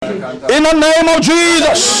In the name of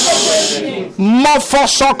Jesus.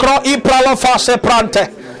 Mofosokro ipralofase prante.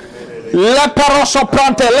 Leperoso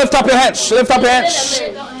prante. Lift up your hands. Lift up your hands.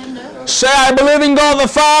 Say, I believe in God the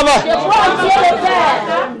Father.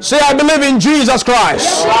 Say, I believe in Jesus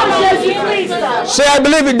Christ. Say, I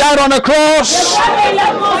believe He died on the cross.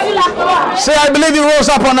 Say, I believe He rose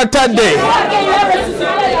up on the third day.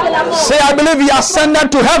 Say, I believe He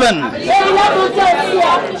ascended to heaven.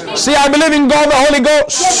 Say, I believe in God the Holy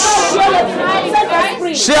Ghost.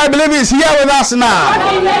 Say, I believe He's here with us now.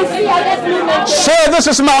 Say, this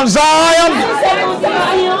is Mount Zion.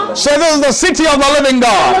 Say, this is the city of the living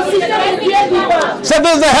God. Say,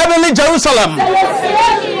 this is the heavenly Jerusalem.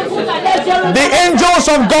 The angels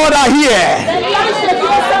of God are here.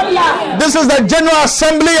 This is the General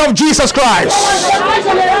Assembly of Jesus Christ.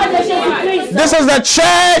 This is the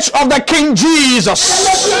church of the King Jesus.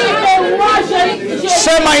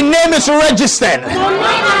 Say, my name is registered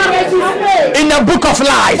in the book of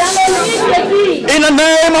life. In the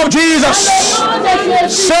name of Jesus.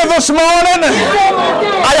 Say, this morning,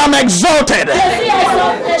 I am exalted.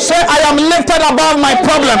 Say, I am lifted above my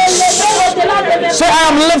problems. Say, I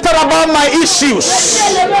am lifted above my issues.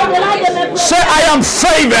 Say, I am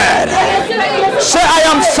favored. Say, I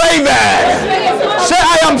am favored. Say,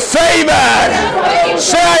 I am favored.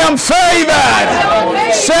 Say, I am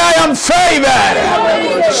favored. Say, I am favored.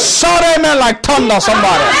 Shout amen like thunder,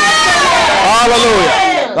 somebody. Hallelujah.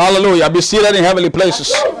 Hallelujah. Be seated in heavenly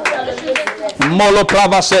places. Molo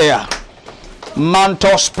pravasea.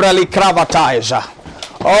 Mantos preli kravataiza.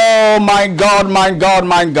 Oh my God, my God,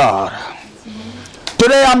 my God.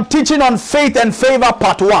 Today I'm teaching on faith and favor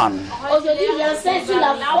part 1.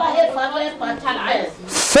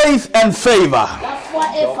 Faith and favor.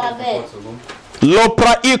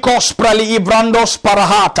 Lopra ikos prali ibrandos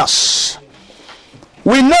parahatas.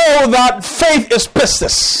 We know that faith is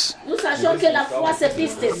pistis.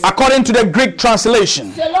 According to the Greek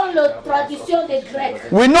translation.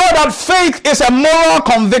 We know that faith is a moral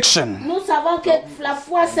conviction. We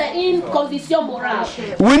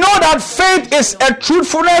know that faith is a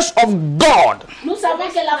truthfulness of God.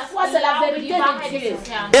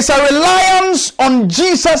 It's a reliance on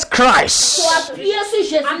Jesus Christ.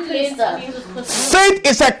 Faith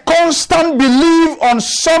is a constant belief on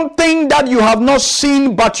something that you have not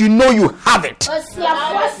seen but you know you have it.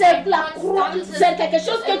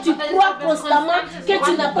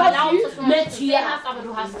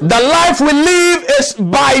 The life we live is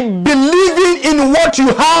by believing in what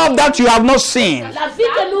you have that you have not seen.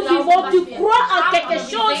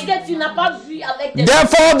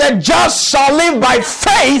 Therefore, the just shall live by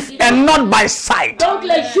faith and not by sight.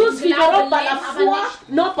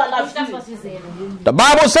 The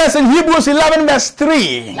Bible says in Hebrews 11 verse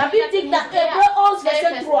 3.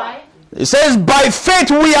 It says, by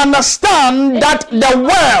faith we understand that the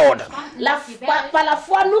world.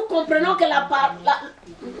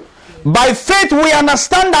 By faith we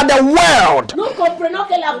understand that the world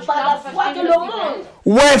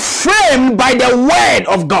were framed by the word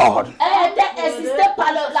of God.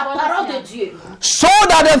 So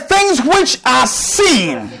that the things which are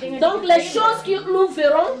seen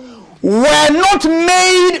were not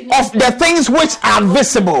made of the things which are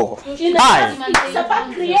visible. Therefore,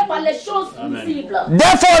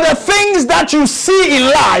 the things that you see in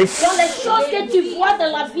life,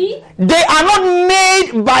 they are not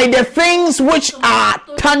made by the things which are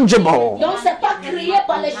tangible.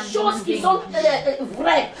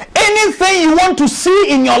 Anything you want to see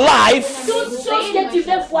in your life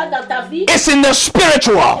is in the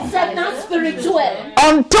spiritual.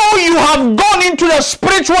 Until you have gone into the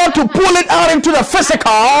spiritual to pull it out into the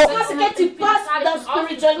physical,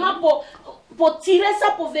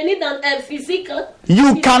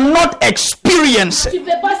 you cannot experience it.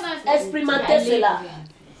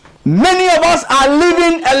 Many of us are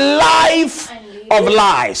living a life of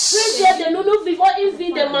lies.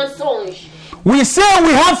 We say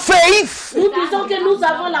we have faith,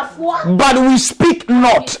 but we speak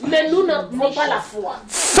not.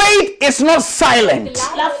 Faith is not silent.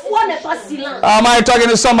 Am I talking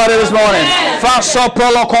to somebody this morning?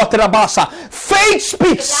 Faith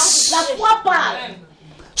speaks.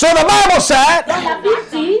 So the Bible said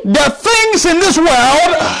the things in this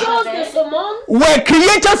world were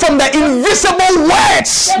created from the invisible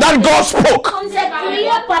words that God spoke.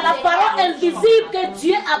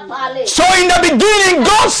 So in the beginning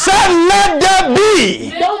God said, let there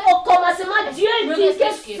be.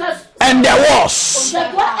 And there was.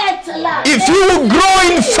 If you grow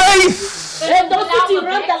in faith,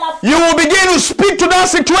 You will begin to speak to that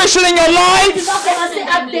situation in your life.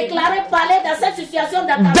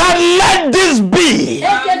 That let this be.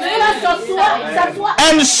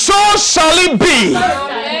 And so shall it be.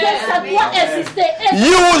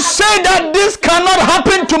 You will say that this cannot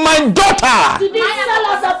happen to my daughter.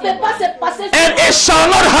 And it shall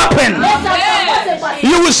not happen.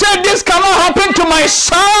 You will say this cannot happen to my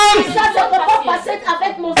son.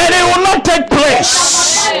 And it will not take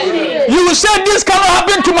place. You will say this cannot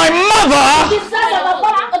happen to my mother.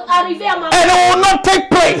 And it will not take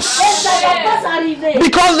place.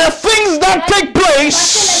 Because the things that take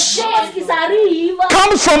place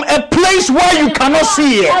come from a place where you cannot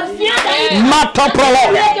see it.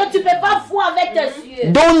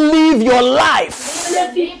 Don't live your life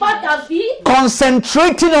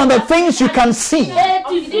concentrating on the things you can see.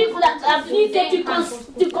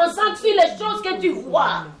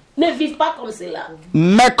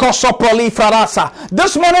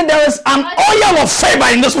 This morning there is an oil of favor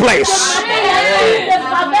in this place.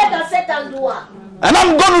 And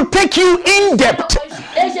I'm going to take you in depth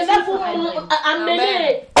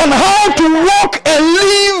on how to walk and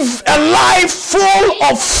live a life full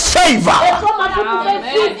of favor.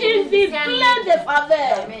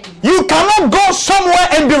 You cannot go somewhere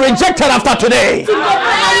and be rejected after today.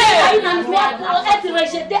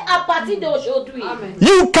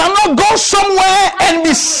 You cannot go somewhere and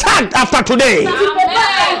be sacked after today.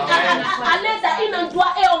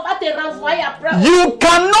 You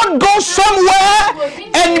cannot go somewhere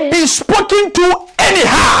and be spoken to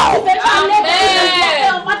anyhow.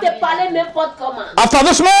 After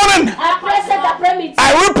this morning,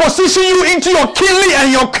 I will position you into your kingly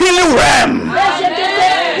and your kingly realm.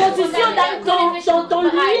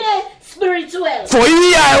 For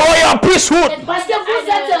ye are a royal priesthood.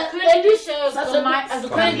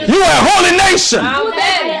 You are a holy nation.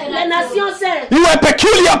 You are a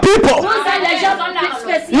peculiar people.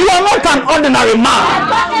 You are not an ordinary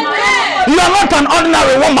man. You are not an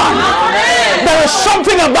ordinary woman. There is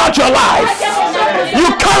something about your life. You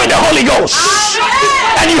carry the Holy Ghost.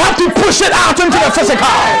 And you have to push it out into the physical.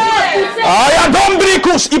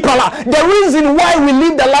 The reason why we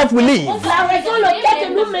live the life we live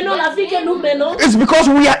is because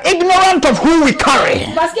we are ignorant of who we carry.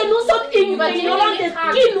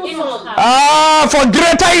 For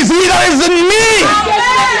greater is he that is in me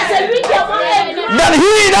than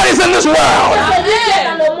he that is in this world.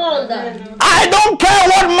 I don't care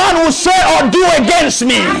what man will say or do against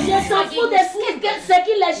me.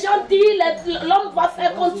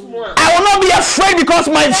 I will not be afraid because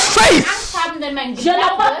my faith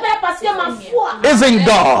is in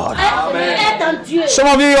God. Some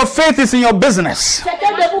of you, your faith is in your business.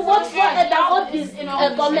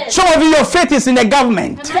 Some of you, your faith is in the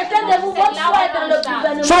government.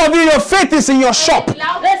 Some of you, your faith is in your shop. But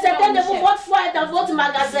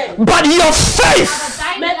your faith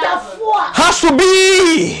has to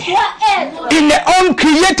be in the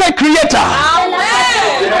uncreated creator,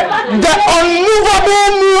 the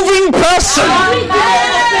unmovable moving person.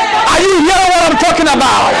 Are you hearing what I'm talking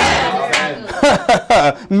about?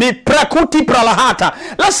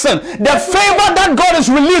 Listen, the favor that God is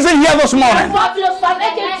releasing here this morning,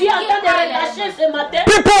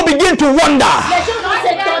 people begin to wonder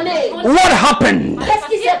what happened,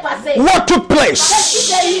 what took place.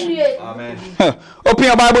 Amen. Open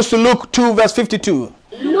your Bibles to Luke 2 verse 52.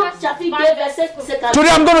 Today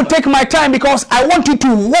I'm going to take my time because I want you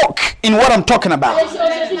to walk in what I'm talking about.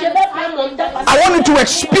 I want you to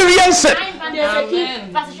experience it.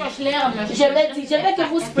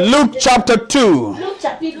 Luke chapter 2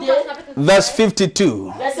 verse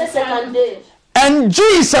 52. And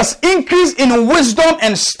Jesus increased in wisdom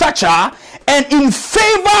and stature and in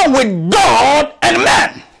favor with God and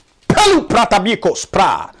man.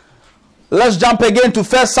 Let's jump again to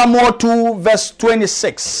 1 Samuel 2 verse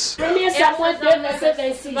 26.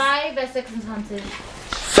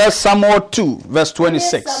 1 Samuel 2 verse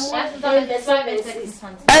 26.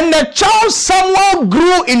 And the child Samuel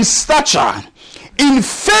grew in stature, in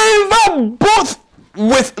favor both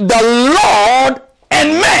with the Lord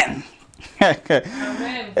and men.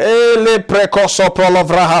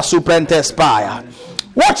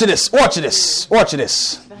 Watch this, watch this, watch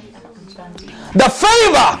this. The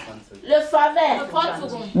favor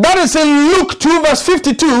that is in Luke 2 verse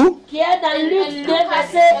 52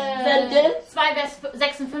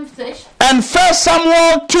 and 1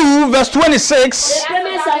 Samuel 2 verse 26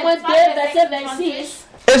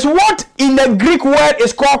 is what in the Greek word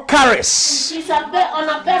is called charis.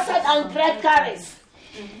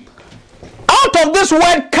 Out of this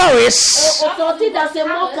word charis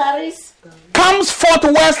comes forth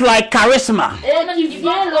words like charisma. Et qui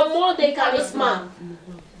vient le mot de charisme.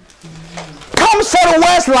 Comes forth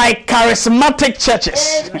words like charismatic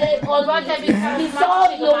churches.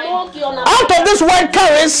 Out of this word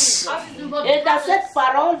charis Et dans cette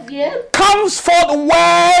parole vient comes forth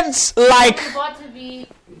words like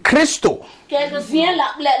Christo, vient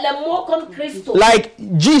le mot comme Christo, like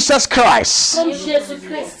Jesus Christ. comme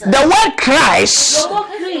Jésus-Christ. The word Christ Le mot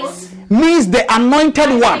Christ means the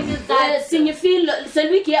anointed one, signifie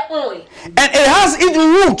celui qui est oint. and it has its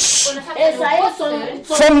roots Et ça est son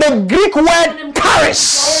from the Greek word charis,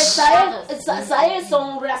 ça est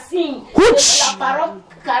son racine Which- de la parole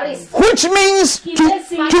charis. which means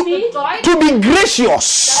to be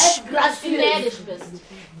gracious, Être gracieux.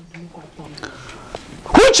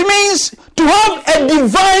 which means to have a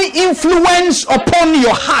divine influence upon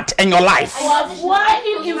your heart and your life, Pour avoir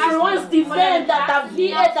une influence divine dans ta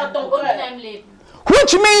vie et dans ton cœur.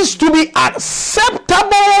 which means to be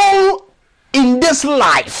acceptable in this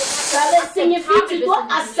life Ça signifie que tu dois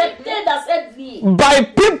accepter dans cette vie by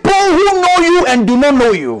people who know you and do not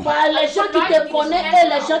know you. par les gens qui te connaissent et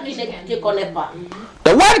les gens qui ne te connaissent pas.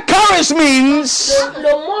 The word charis means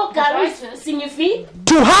Le mot charisme signifie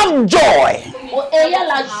to have joy, ayant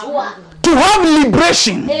la joie, to have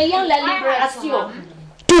liberation, ayant la libération,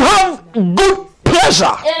 to have good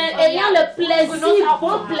pleasure. ayant le plaisir,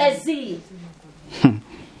 bon plaisir.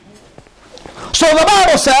 So the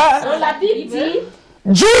Bible says Donc la Bible dit,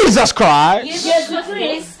 Jesus Christ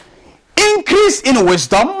Jésus-Christ, increased in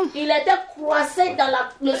wisdom, il était croissé dans la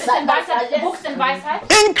sagesse,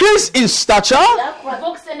 increased in stature,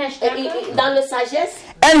 dans la sagesse.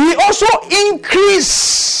 and he also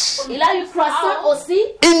increased Il a eu croissant aussi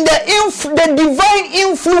in the divine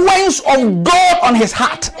influence of God on his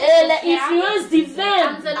heart. et l'influence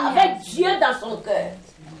divine avec Dieu dans son cœur.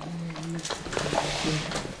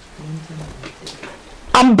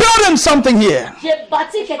 I'm building something here. J'ai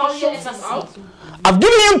bâti quelque chose ici. I've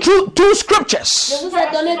given you two Je scriptures. vous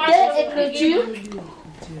ai donné deux écritures.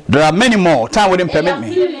 There are many more. Time wouldn't Et il y a permit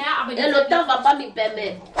me. plus, et le temps va pas me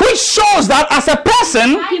permettre. Which shows that as a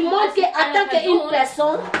person, Qui montre qu'en tant qu'une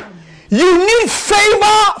personne, you need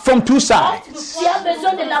favor from two sides. tu as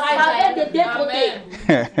besoin de la faveur de deux côtés.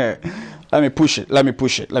 Let me push it. Let me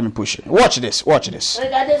push it. Let me push it. Watch this. Watch this.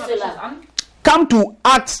 Regardez cela. Come to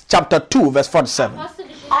Acts chapter 2, verse 47.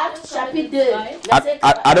 Acte chapitre 2.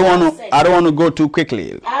 I don't want to go too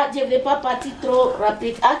quickly. Je ne vais pas partir trop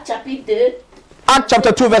rapide. Acte chapitre 2. Acts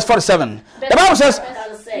chapter 2, verse 47. The Bible says,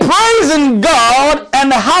 praising God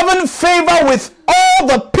and having favor with all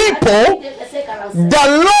the people, the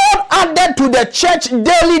Lord added to the church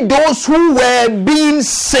daily those who were being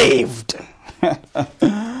saved.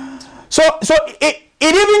 So it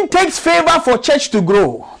even takes favor for church to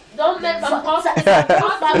grow. Donc, même ça prend faveur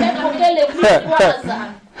pour que l'église croise.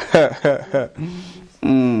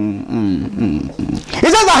 He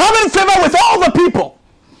says, having favor with all the people.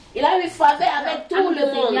 Il a eu faveur avec tout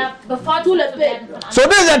le monde, tout le peuple. So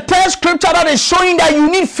this is a third scripture that is showing that you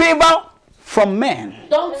need favor from men.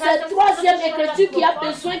 Donc c'est la troisième écriture qui a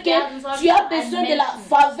besoin que tu as besoin de la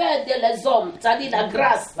faveur des hommes, c'est-à-dire la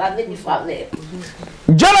grâce avec une faveur.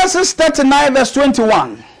 Genesis 39 verse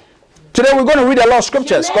 21. Today we're going to read a lot of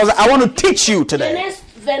scriptures because I want to teach you today.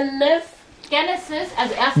 Genèse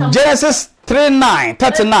 29. Genesis 39.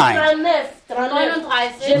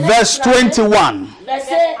 Verse 21.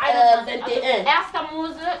 Verset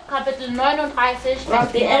 21.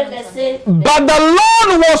 31 verset. But the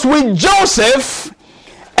Lord was with Joseph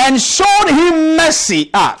and showed him mercy.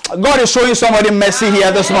 God is showing somebody mercy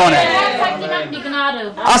here this morning.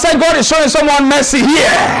 I said God is showing someone mercy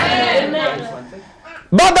here. Amen.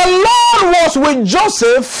 But the Lord was with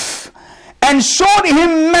Joseph and showed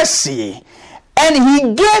him mercy, and he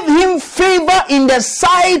gave him favor in the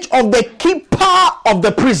sight of the keeper of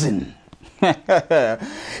the prison. He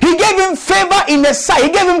gave him favor in the sight. He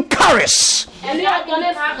gave him charis. Elle lui a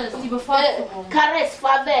donné caresse,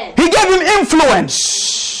 faveur. He gave him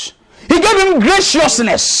influence. He gave him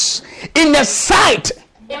graciousness in the sight.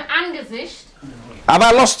 Im Angesicht. Have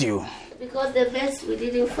I lost you? Because the verse we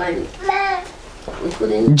didn't find it. We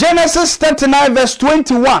couldn't. Genesis 39 verse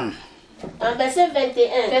 21. Verset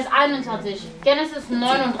 21. Vers 21. Genesis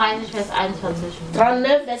 39, Vers 21.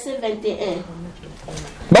 39 verset 21.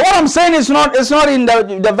 But what I'm saying is not in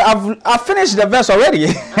I've finished the verse already.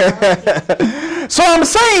 So I'm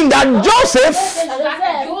saying that Joseph.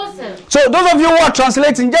 So those of you who are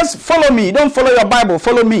translating, just follow me. Don't follow your Bible.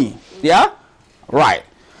 Follow me. Yeah? Right.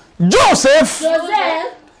 Joseph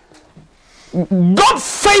got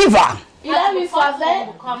favor Il a eu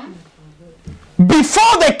faveur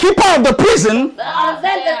before the keeper of the prison,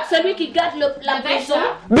 avec celui qui garde la prison,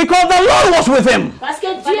 because the Lord was with him. parce que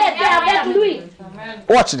Dieu était avec lui.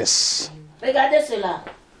 Watch this. Regardez cela.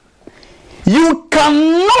 You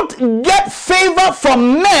cannot get favor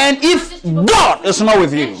from men if God is not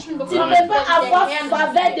with you. Tu ne peux pas avoir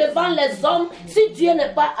faveur devant les hommes si Dieu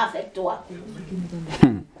n'est pas avec toi.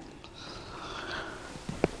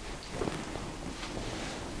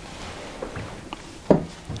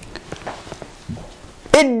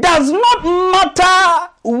 It does not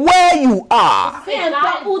matter where you are. Peu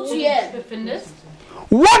importe où tu es.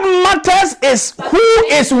 What matters is who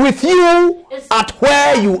is with you at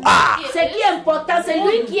where you are. Ce qui est important, c'est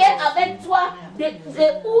lui qui est avec toi de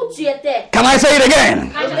où tu étais. Can I say it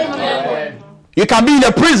again? You can be in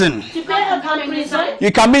a prison. Tu peux être en prison.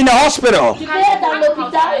 You can be in a hospital. Tu peux être dans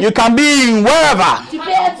l'hôpital. You can be in wherever. Tu peux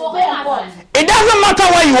être peu importe. It doesn't matter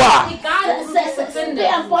where you are. Peu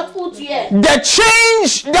importe où tu es. The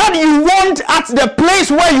change that you want at the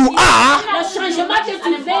place where you are Le changement que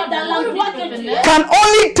tu veux dans l'endroit que tu es, can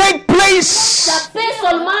only take ça place peut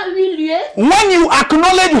seulement eu lieu when you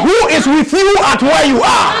acknowledge who is with you at where you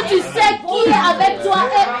are. quand tu sais qui est avec toi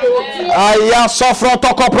et où tu es. Aya sofro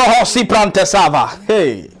toko prohosi prante sava.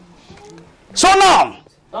 Hey. So now,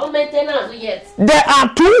 Donc maintenant, there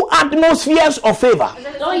are two atmospheres of favor.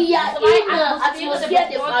 donc il y a une atmosphère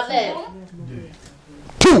de faveur.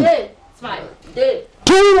 Two. Deux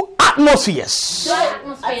Atmospheres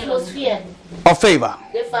atmosphères of favor.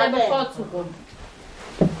 de faveur.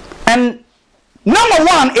 And number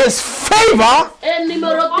one is favor Et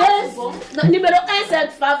numéro un,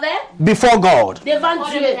 c'est faveur before God. devant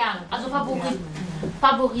Dieu. Also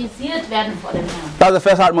favorisiert werden vor dem Herrn. That's the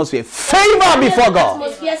first atmosphere. Favor before God.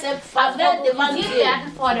 L'atmosphère, c'est faveur devant Favorisiert Dieu.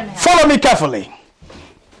 werden vor dem Herrn. Follow me carefully.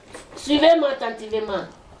 Suivez-moi attentivement.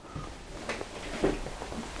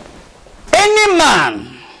 Any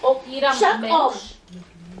man Chaque homme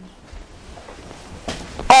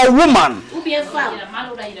or woman ou bien femme Jeder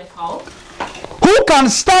Mann oder jede Frau, who can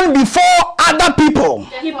stand before other people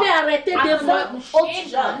qui peut arrêter devant autres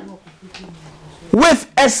gens with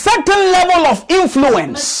a certain level of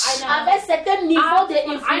influence avec certain niveau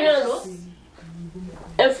d'influence.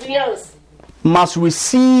 Influence. must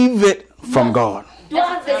receive it from God. Tu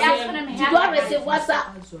dois recevoir ça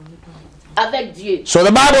avec Dieu. So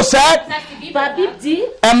the Bible said, La Bible dit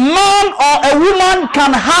a man or a woman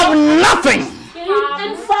can have nothing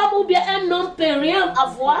une femme ou bien un homme peut rien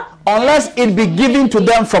avoir unless it be given to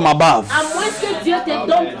them from above. à moins que Dieu te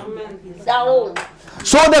donne d'en haut.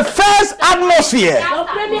 So the first atmosphere La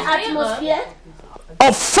première atmosphère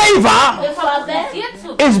of favor de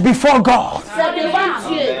faveur, is before God. c'est devant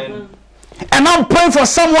Dieu. And I'm praying for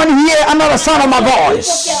someone here under the sound of my Pour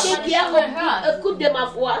voice quelqu'un qui a écoute de ma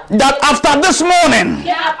voix, that after this morning que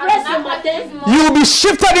après ce matin, you will be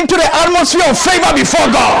shifted into the atmosphere of favor before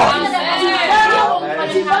God.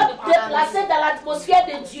 tu vas te placer dans l'atmosphère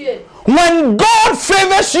de Dieu. When God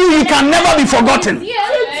favors you, you can never be forgotten. Si Dieu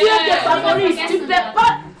te favorise, tu peux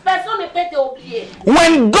pas, personne ne peut te oublier.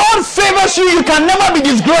 When God favors you, you can never be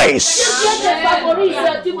disgraced. Si Dieu te favorise,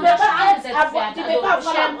 tu peux pas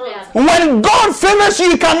avoir la honte. When God favors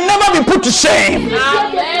you, you can never be put to shame. Si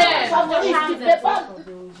Dieu te favorise, tu peux pas.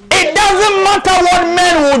 It doesn't matter what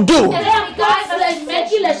men will do Peu importe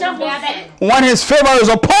ce que les gens vont faire. when His favor is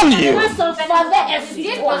upon you. Quand son faveur est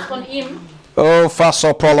sur toi, von ihm. Oh,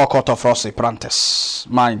 faso prolokoto frosi prantes.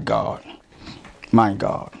 My God. My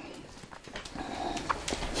God.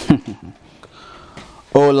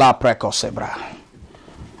 Oh, la precosebra.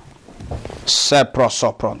 Se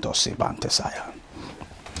proso pronto si bantesaya.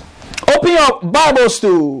 Open your Bibles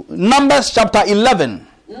to Numbers chapter 11.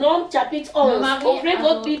 Nom chapitre 11. Ouvrez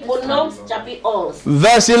votre Bible au Nom chapitre 11.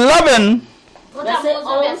 Verse 11 Verset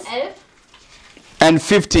 11 and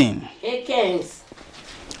 15. et 15.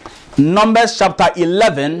 Numbers chapter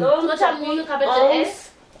 11, Nom chapitre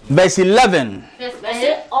 11, verse 11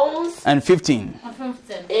 verset 11 and 15. Und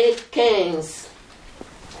 15. et 15.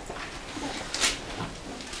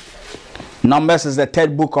 Numbers is the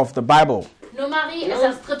third book of the Bible. Numeri ist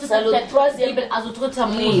das dritte C'est le Buch der troisième Bibel, also dritter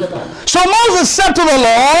Mose. livre. So Moses said to the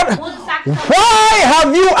Lord, Mose sagte, why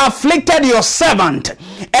have you afflicted your servant?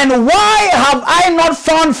 And why have I not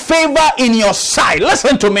found favor in your sight?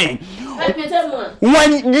 Listen to me. Écoutez-moi.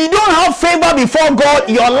 When you don't have favor before God,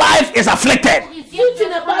 your life is afflicted. Si tu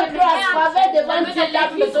n'as pas grâce, faveur devant Dieu, ta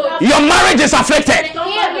vie sera Your marriage is afflicted. ton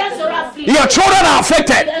mariage sera affligé. Your children are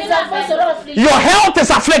afflicted. Tes enfants seront affligés. Your health is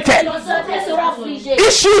afflicted. Ton santé sera affligé.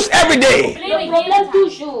 Issues every day. Le problème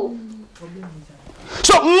toujours.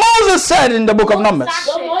 So Moses said in the book of Numbers,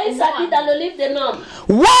 Donc Moïse a dit dans le livre des Noms,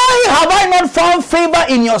 why have I not found favor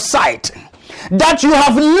in your sight? that you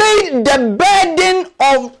have laid the burden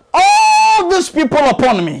of all these people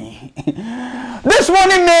upon me. This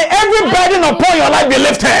morning, may every burden upon your life be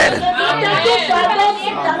lifted.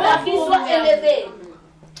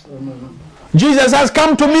 Jesus has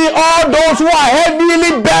come to me, all those who are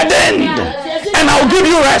heavily burdened, and I'll give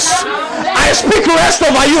you rest. I speak rest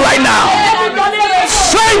over you right now.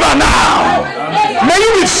 Favor now. May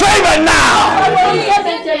you be favored now.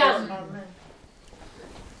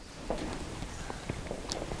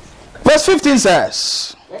 Verse 15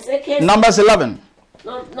 says, Numbers 11.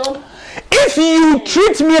 If you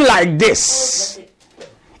treat me like this,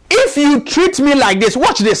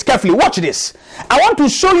 watch this carefully, watch this. I want to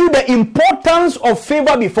show you the importance of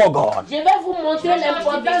favor before God. Je vais vous montrer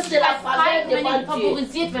l'importance de la faveur devant Dieu.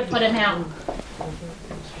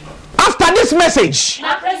 After this message,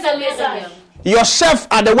 your chef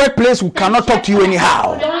at the workplace cannot talk to you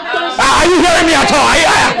anyhow. Are you hearing me at all?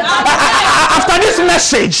 After this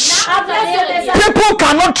message, people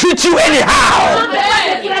cannot treat you anyhow.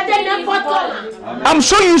 I'm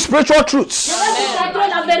showing you spiritual truths.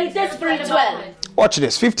 Watch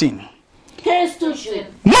this, 15.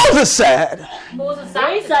 Moses said,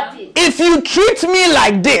 if you treat me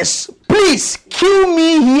like this, please kill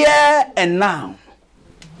me here and now.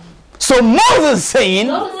 So Moses saying,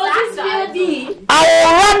 I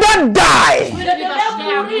would rather die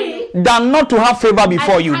than not to have favor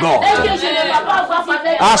before you, God.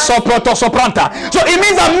 So it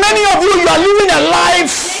means that many of you are living a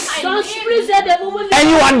life and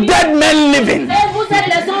you are dead men living.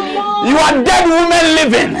 You are dead women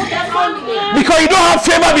living because you don't have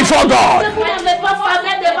favor before God.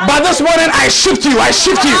 But this morning I shift you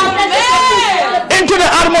into the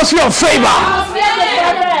atmosphere of favor.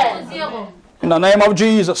 In the name of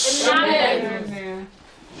Jesus.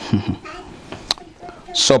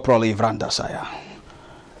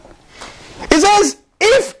 It says,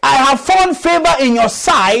 if I have found favor in your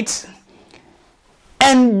sight,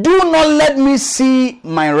 and do not let me see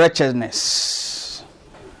my wretchedness.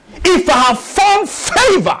 If I have found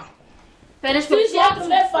favor,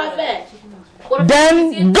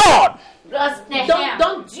 then God,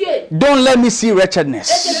 don't let me see wretchedness.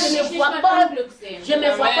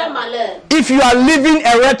 If you are living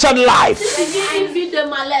a wretched life,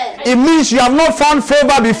 it means you have not found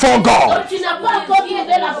favor before God.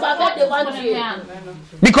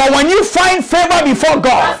 Because when you find favor before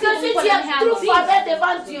God,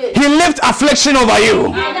 He lifts affliction over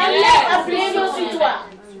you.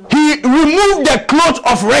 He removed the cloth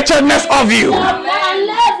of wretchedness of you.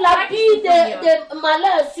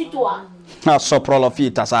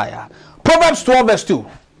 Proverbs 12 verse 2.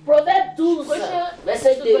 Proverbs 12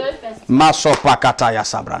 verset 2.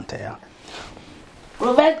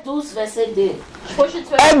 Proverbs 12 verset 2.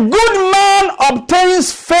 A good man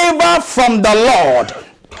obtains favor from the Lord.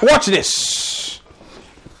 Watch this.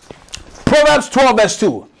 Proverbs 12 verse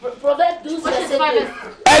 2. Proverbs 12 verset 2.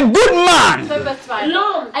 A good man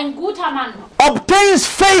obtains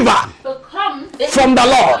favor from the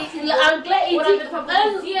Lord.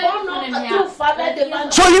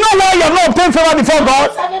 So you know why you have not obtained favor before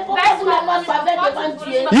God?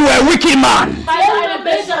 You are a wicked man.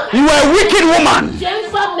 You are a wicked woman.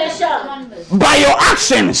 By your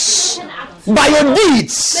actions, by your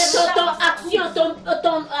deeds.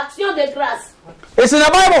 It's in the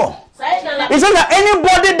Bible. It says that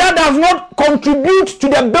anybody that does not contribute to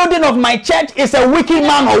the building of my church is a wicked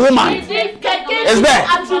man or woman. It's there.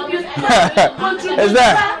 It's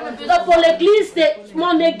there.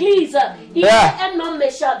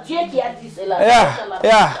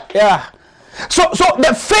 Yeah. So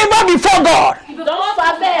the favor before God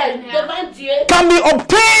can be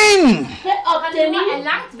obtained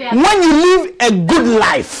when you live a good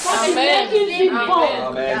life.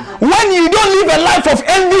 When you don't live a life of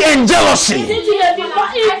envy and jealousy.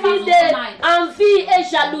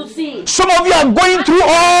 Some of you are going through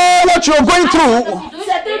all what you are going through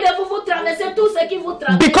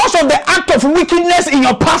because of the act of wickedness in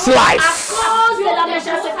your past life.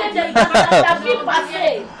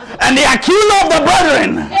 And the accuser of the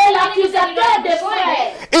brethren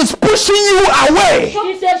is pushing you away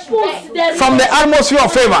from the atmosphere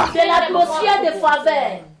of favor.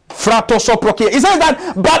 It says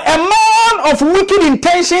that, but a man of wicked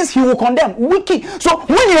intentions he will condemn. Wicked. So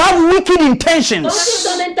when you have wicked intentions,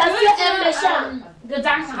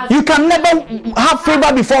 you can never have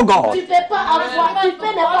favor before God. When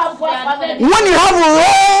you have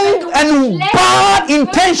wrong and bad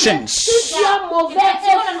intentions,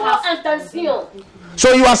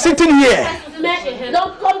 so you are sitting here,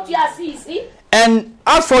 and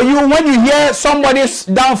As for you, when you hear somebody's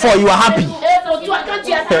downfall, you are happy.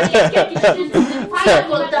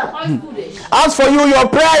 As for you, your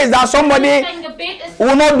prayer is that somebody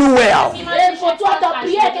will not do well.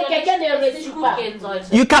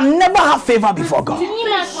 You can never have favor before God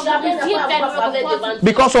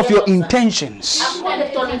because of your intentions.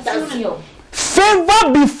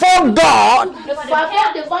 Favor before God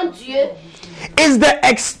is the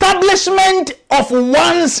establishment of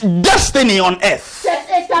one's destiny on earth.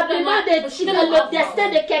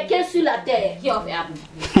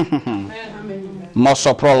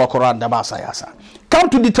 Come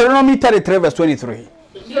to Deuteronomy 33 verse 23.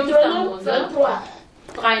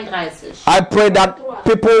 I pray that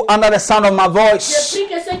people under the sound of my voice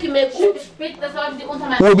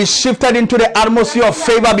will be shifted into the atmosphere of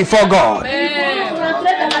favor before God.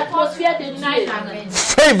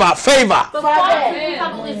 Favor.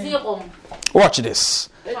 Watch this.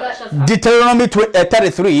 Deuteronomy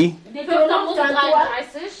 33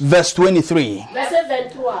 verse 23.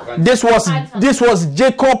 This was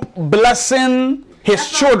Jacob blessing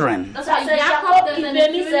his children.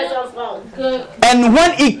 And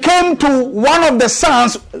when he came to one of the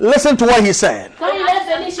sons, listen to what he said.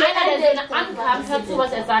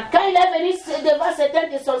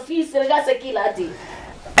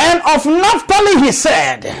 And of Naphtali he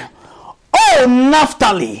said, "Oh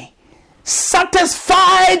Naphtali,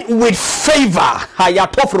 satisfied with favor."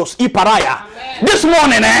 Hayatofros iparaya. This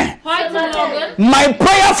morning, my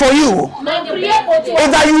prayer for you is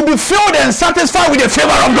that you be filled and satisfied with the favor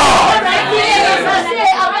of God.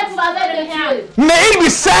 May it be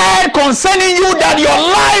said concerning you that your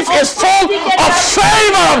life is full of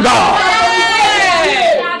favor of God.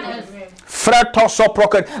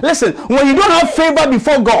 Listen, when you don't have favor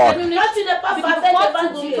before God,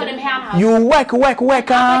 you work,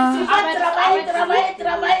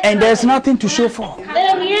 and there's nothing to show for.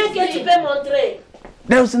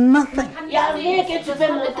 There's nothing.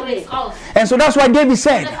 And so that's why David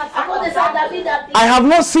said, I have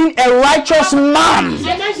not seen a righteous man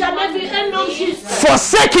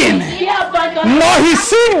forsaken, nor his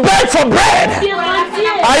seed beg for bread.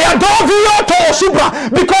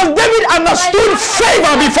 Because David understood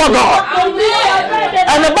favor before God.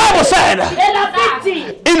 And the Bible said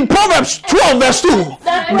in Proverbs 12 verse 2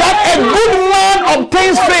 that a good man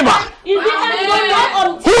obtains favor.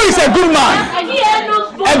 Who is a good man?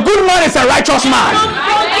 A good man is a righteous man.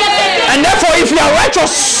 And therefore, if you are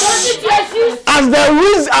righteous by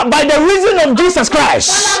the reason of Jesus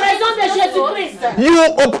Christ, you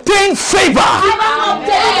obtain favor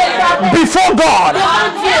before God.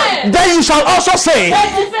 Then you shall also say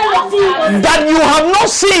that you have not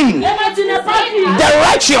seen the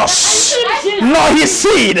righteous nor his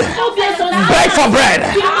seed beg for bread.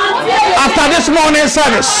 After this morning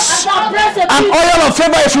service, an oil of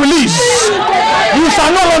favor is released. You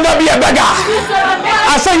shall no longer be a beggar.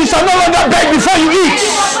 I say you shall no longer beg before you eat.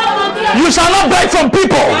 You shall not beg from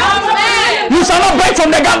people. You shall not beg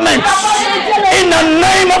from the government. In the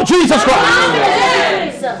name of Jesus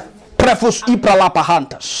Christ. Prefus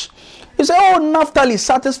ipralapahantas. He said, "Oh, Naphtali,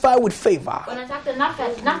 satisfied with favor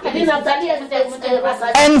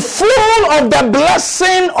and full of the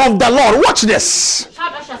blessing of the Lord." Watch this.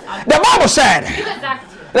 The Bible said,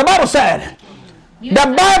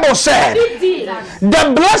 the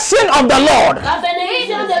blessing of the Lord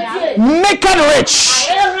maketh rich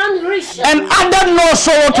and added no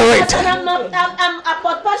sorrow to it.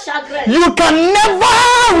 You can never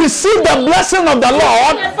receive the blessing of the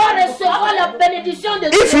Lord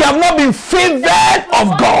if you have not been favored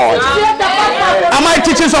of God. Am I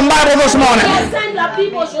teaching some Bible this morning?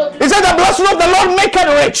 He said the blessing of the Lord maketh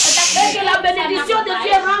rich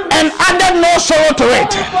and added no sorrow to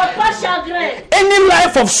it. Any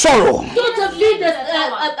life of sorrow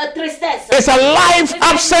is a life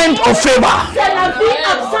absent of favor.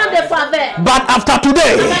 But after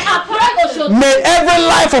today, may every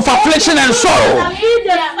life of affliction and sorrow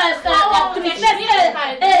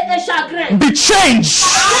be changed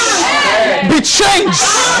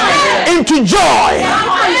into joy,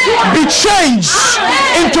 be changed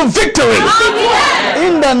into victory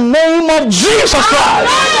in the name of Jesus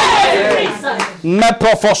Christ. He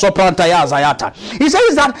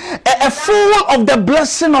says that a fool of the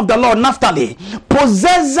blessing of the Lord, Naphtali,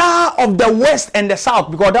 possessor of the west and the south,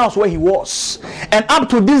 because that was where he was, and up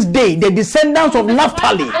to this day the descendants of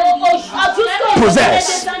Naphtali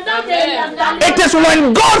possess. It is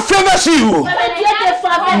when God favors you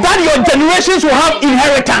that your generations will have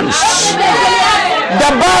inheritance. The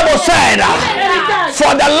Bible said,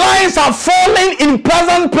 "For the lines are falling in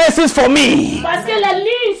pleasant places for me.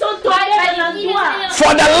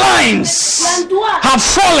 For the lines have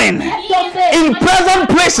fallen in pleasant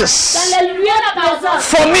places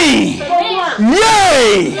for me.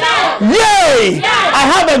 Yea, yea, I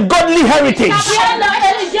have a godly heritage.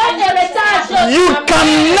 You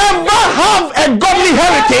can never have a godly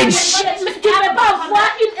heritage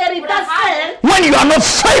when you are not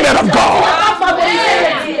favored of God.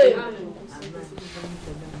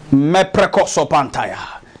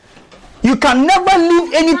 You can never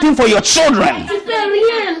leave anything for your children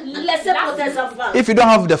if you don't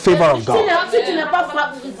have the favor of God.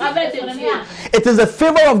 It is the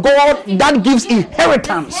favor of God that gives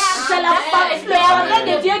inheritance. Hear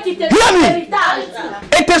me.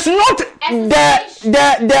 It is not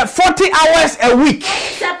the 40 hours a week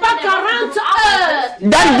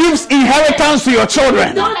that gives inheritance to your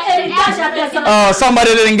children. Oh,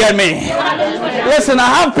 somebody didn't get me. Listen, I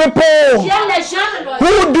have people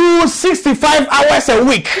who do 65 hours a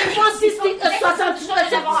week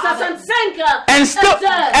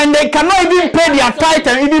and they cannot even pay their tithe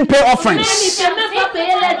and even pay offerings.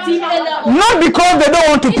 Not because they don't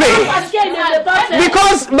want to pay,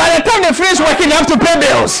 because by the time they finish working they have to pay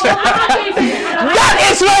bills. That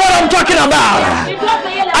is not what I'm talking about.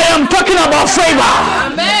 I am talking about favor.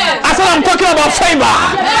 I said I'm talking about favor.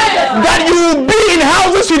 That you will be in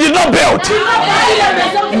houses you did not build,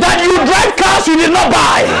 that you drive cars you did not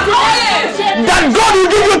buy, that God will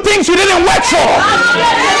give you things you didn't work for.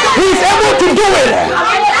 He is able to do it.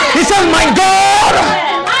 He says, my God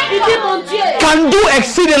can do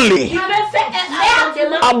exceedingly,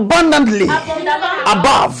 abundantly,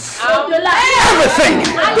 above everything.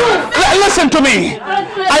 Listen to me.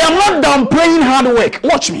 I am not downplaying hard work.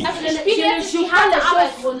 Watch me.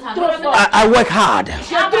 I work hard.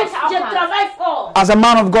 As a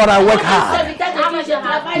man of God, I work hard.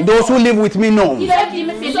 Those who live with me know.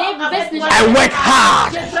 I work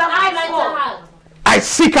hard. I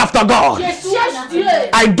seek after God.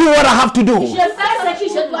 I do what I have to do.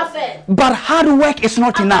 But hard work is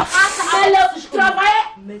not enough.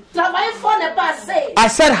 I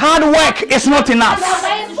said hard work is not enough.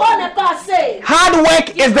 Hard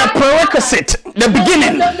work is the prerequisite, the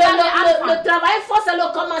beginning.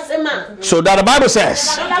 So that the Bible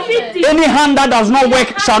says, any hand that does not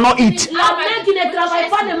work shall not eat.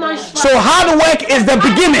 So hard work is the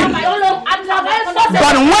beginning.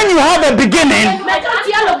 But when you have a beginning,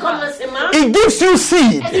 it gives you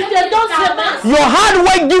seed. Your hard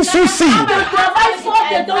work gives you seed.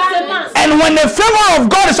 And when the favor of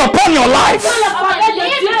God is upon your life,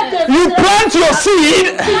 you plant your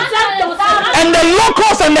seed, and the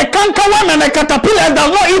locusts and the cankerworm and the caterpillar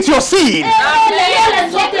does not eat your seed.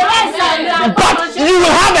 But you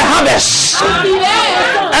will have a harvest.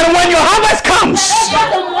 And when your harvest comes,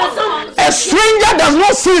 a stranger does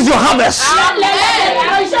not seize your harvest.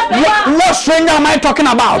 What stranger am I talking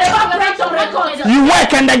about? You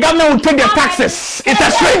work and the government will take the taxes. It's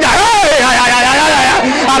a stranger.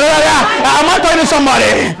 Am I talking to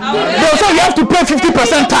somebody? So you have to pay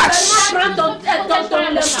 50% tax.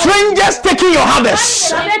 Strangers taking your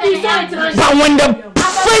harvest. But when the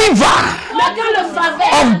favor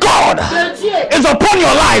of God is upon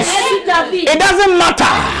your life, it doesn't matter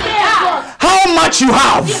how much you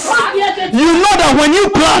have. You know that when you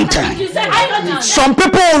plant, some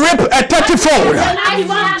people reap a 30-fold,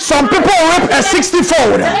 some people reap a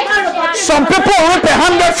 60-fold, some people reap a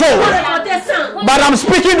 100-fold. But I'm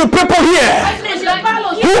speaking to people here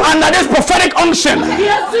who under this prophetic unction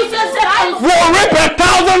will reap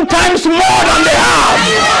 1,000 times more than they have.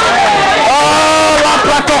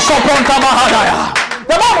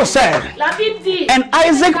 The Bible said, and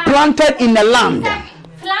Isaac planted in the land,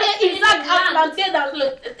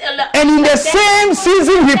 and in the same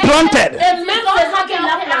season he planted,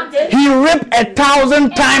 he reaped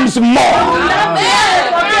 1,000 times more.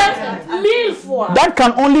 That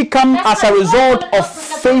can only come as a result of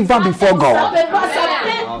favor before God.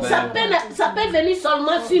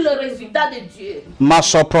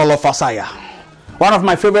 One of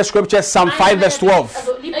my favorite scriptures, Psalm 5 verse 12.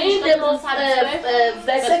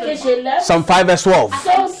 Psalm 5 verse 12.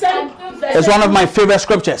 It's one of my favorite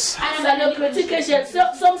scriptures. It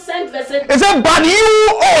said, but you,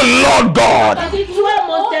 O Lord God,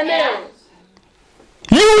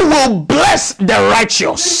 you will bless the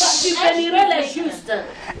righteous,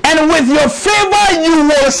 and with your favor you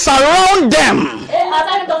will surround them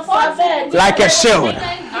like a shield.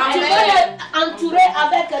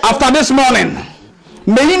 After this morning,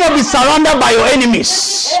 may you not be surrounded by your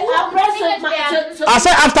enemies. I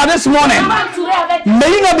said after this morning, may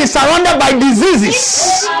you not be surrounded by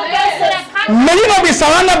diseases. May you not be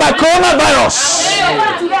surrounded by coronavirus,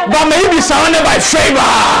 but may you be surrounded by favor.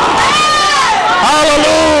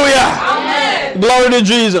 Hallelujah. Amen. Glory to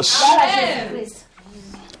Jesus. Gloire à Jésus-Christ.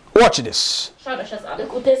 Watch this. Schaut euch das an.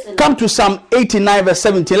 Écoutez cela. Come to Psalm 89 verse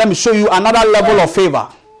 17. Let me show you another level of favor.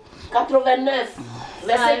 89,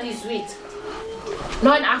 verset 18.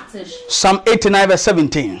 89. Psalm 89 verse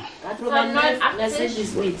 17. 89, verset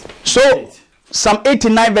 18. So, Psalm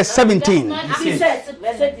 89 verse 17. 17,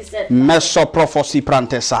 verset 17. Mesoprophecy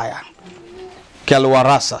prantesaya.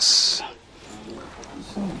 Kelwarasas.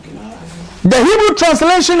 The Hebrew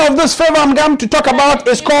translation of this favor I'm going to talk about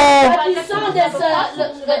is called Traduction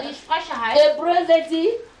de Die Sprecher heißt. hébreu veut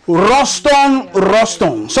dire Roston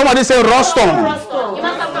Roston. Somebody say Roston.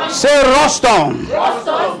 Roston. Say Roston.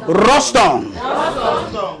 Roston.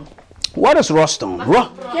 What is Roston?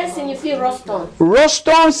 Qu'est-ce que signifie Roston?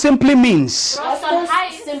 Roston simply means Roston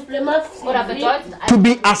simplement Oder signifie bedeutet to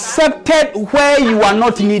be accepted where you are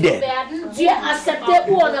not needed. werden. tu es accepté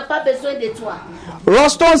où on n'a pas besoin de toi.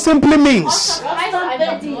 Roston simply means Das heißt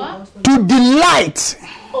einfach nur, to delight,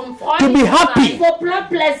 Freude to be zu happy Pour plein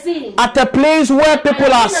plaisir. at a place where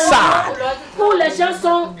people are sad. Où les gens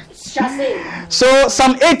sont chassés. So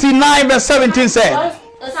Psalm 89 verse 17 said,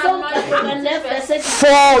 Psalm 89, verset 18.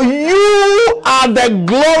 "For you are the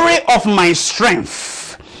glory of my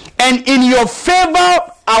strength, and in your favor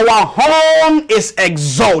our horn is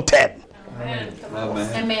exalted."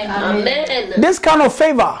 Amen. Amen. This kind of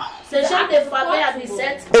favor Ce genre de faveur à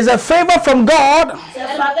 17, is a favor from God c'est la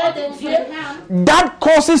faveur de Dieu. that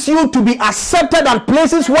causes you to be accepted at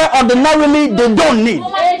places where ordinarily they don't need.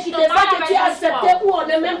 Et qui te fait que tu es accepté où on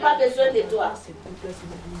n'a même pas besoin de toi.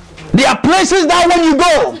 There are places that when you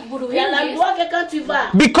go, Il y a l'endroit que quand tu vas,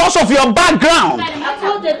 because of your background, à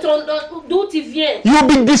cause de d'où tu viens, you'll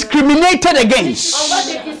be discriminated against.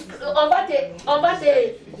 on va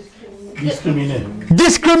te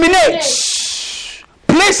Discriminate.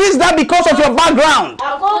 Places that because of your background,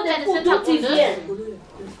 à cause de d'où tu viens,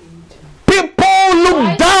 people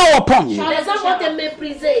look down upon you. les gens vont te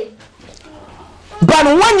mépriser. But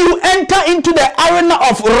when you enter into the arena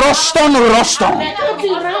of Roston, Mais quand tu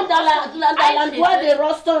rentres dans l'endroit de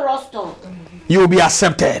Roston, you'll be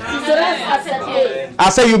accepted. tu seras accepté. I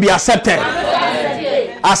said you'll be accepted. Accepté.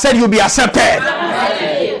 I said you'll be accepted.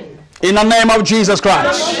 In the name of Jesus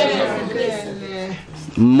Christ.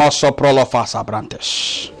 Mosoprolofasa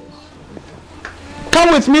brantes.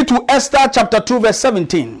 Come with me to Esther chapter 2 verse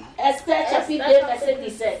 17. Esther chapitre 2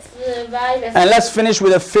 verset 17. And let's finish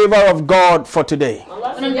with the favor of God for today. On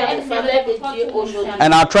va finir avec la faveur de Dieu aujourd'hui.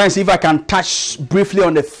 And I'll try and see if I can touch briefly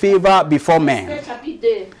on the favor before men. Esther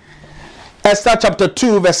chapitre 2 Esther chapter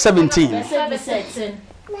 2 verse 17. verset 17.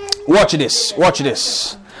 Watch this. Watch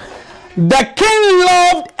this. The king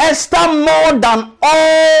loved Esther more than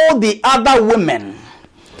all the other women,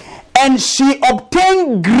 and she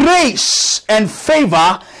obtained grace and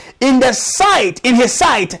favor in his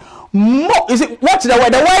sight. More, is it? What's the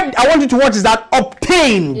word? The word I want you to watch is that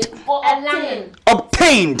obtained.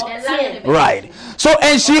 Obtained. Right. So,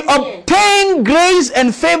 and she obtained grace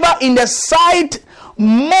and favor in the sight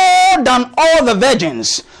more than all the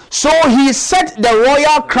virgins. So he set the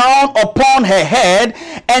royal crown upon her head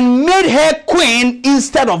and made her queen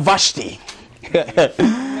instead of Vashti.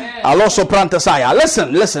 Also Prantasaya.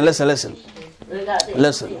 Listen. Listen.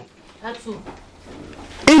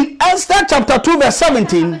 In Esther chapter 2 verse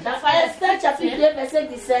 17, Esther chapitre 2 verset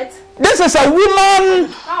 17. this is a woman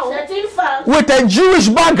C'est une femme. with a Jewish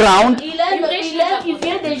background Il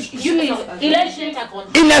vient des Juifs. Il est juif.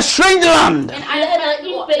 in a strange land. Il est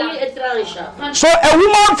dans un pays étrange. So a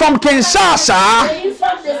woman from Kinshasa C'est une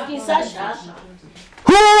femme de Kinshasa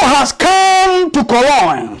who has come to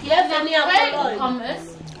Cologne, qui est venue à Cologne. Gekommen ist.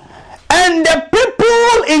 and the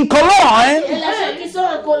people in Et Cologne les gens qui sont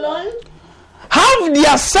en Cologne, have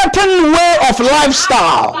their certain way of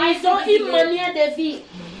lifestyle. ils ont une manière de vivre.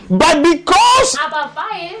 But because Aber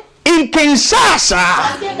weil in Kinshasa,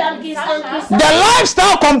 Parce que dans Kinshasa, the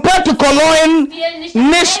lifestyle compared to Cologne wir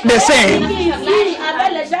nicht is the same. qui vit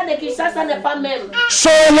avec les gens de Kinshasa n'est pas même. So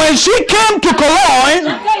when she came to Cologne,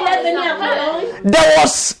 Quand il est venu à Cologne, there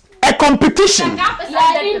was a competition. gab es il y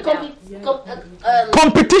a einen une Wettbewerb.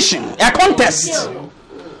 Competition, a contest.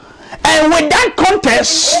 And with that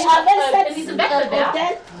contest, avec cette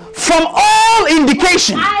conteste, from all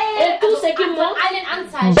indication, et tout ce qui Von montre, allen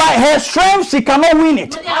Anzeichen. by her strength, she cannot win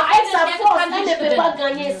it. Mit ihrer avec sa eigenen force, Kräften kann elle nicht ne peut pas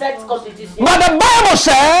gewinnen. gagner cette compétition. But the Bible Mais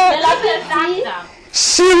said la Bible dit,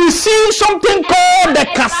 she received something called the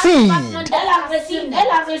kassid. elle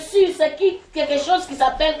a reçu quelque chose qui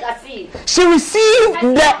s'appelle Kassid. She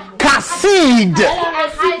received the kassid. Elle a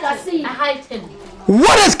reçu Kassid. Erhalten.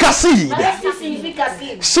 What is kassid? Qu'est-ce qui signifie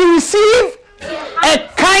Kassid? She received a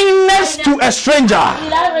kindness to a stranger.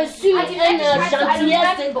 Il a reçu une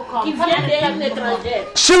gentillesse qui vient d'un étranger.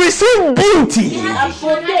 She received beauty. La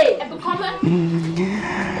beauté.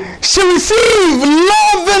 She received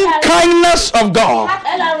loving kindness of God.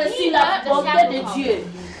 Elle a reçu la bonté de Dieu.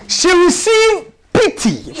 She received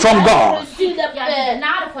pity from God.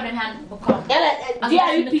 Dieu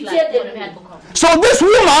a eu pitié de lui. So this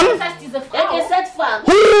woman Et cette femme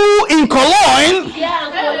who in Cologne qui est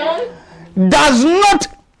en Cologne, does not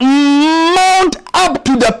mount up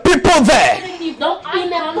to the people there donc il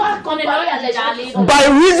n'est pas comparé à les gens by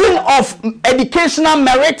reason of educational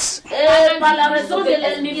merits, par la raison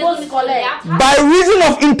de niveau scolaire, by reason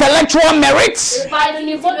of intellectual merits, par le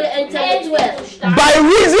niveau de intellectuel, by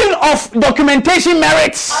reason of documentation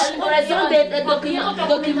merits. par raison des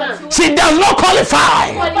documents. She does not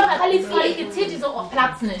qualify.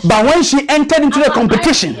 But when she entered into the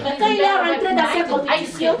competition Quand il est rentré dans cette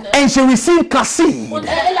compétition, and she received Kasi,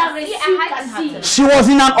 elle a reçu Cassie. she was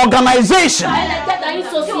in an organization Elle était dans une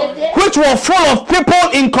société which was full of people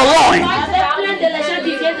in Cologne, avec plein de gens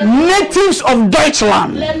qui viennent de natives of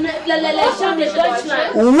Deutschland, les gens de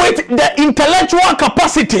Deutschland, with the intellectual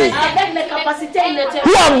capacity, avec les capacités intellectuelles.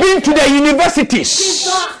 who have been to the Ils universities.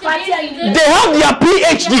 sont partis à une They have their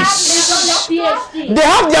PhDs, PhD. they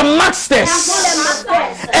have their Ils ont masters, les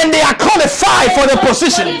masters. and they are qualified for the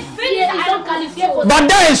position. Ils sont qualifiés pour But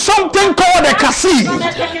there is something called a Kasi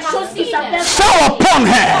quelque chose qui s'appelle fell upon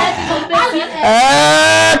her.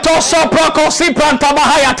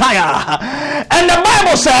 And the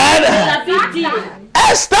Bible said la Bible dit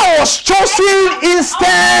Esther was chosen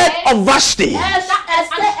instead of Vashti.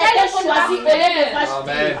 Esther était choisie au lieu de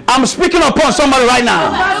Vashti. I'm speaking upon somebody right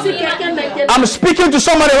now. Pas sur quelqu'un maintenant. I'm speaking to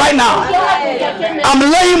somebody right now. I'm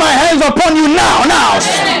laying my hands upon you now,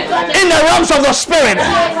 in the realms of the spirit.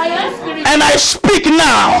 And I speak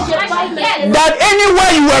now that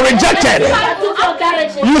anywhere you were rejected,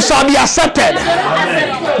 you shall be accepted.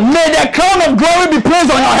 May the crown of glory be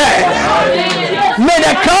placed on your head. May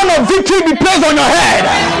the crown of victory be placed on your head.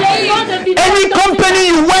 Any company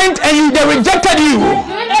you went and they rejected you,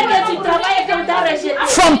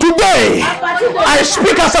 from today, I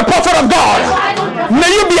speak as a prophet of God.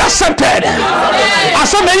 May you be accepted. I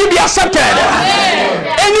said, may you be accepted.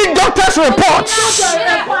 Any doctor's reports,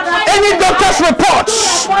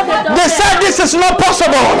 they said this is not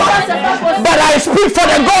possible. But I speak for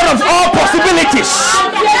the God of all possibilities.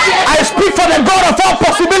 I speak for the God of all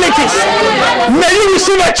possibilities. May you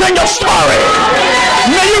receive a change of story.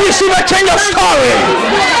 May you receive a change of story.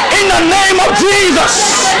 In the name of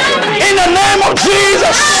Jesus. In the name of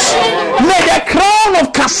Jesus. May the crown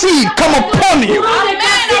of Kasi come upon you.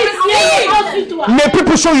 May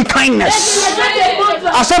people show you kindness.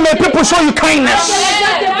 I said, may people show you kindness.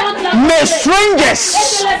 May strangers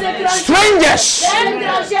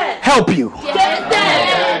help you.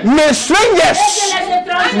 May strangers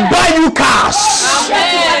buy you cars.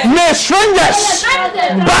 May strangers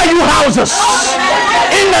buy you houses.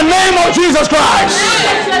 In the name of Jesus Christ.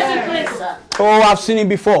 Oh, I've seen it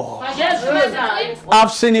before.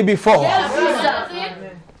 I've seen it before.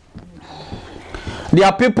 There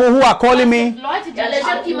are people who are calling me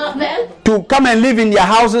to come and live in their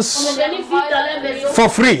houses for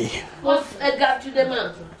free.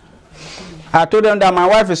 I told them that my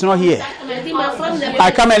wife is not here.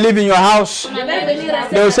 I come and live in your house.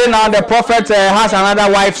 They will say now the prophet has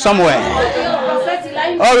another wife somewhere.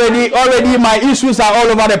 Already my issues are all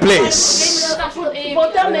over the place.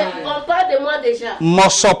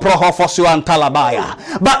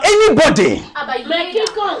 But anybody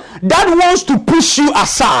that wants to push you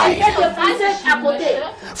aside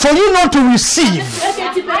for you not to receive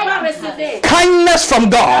kindness from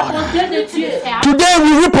God, today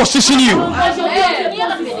we reposition you.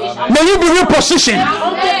 May you be repositioned.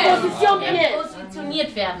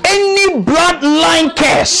 Any bloodline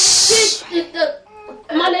curse,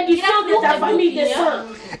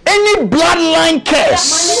 any bloodline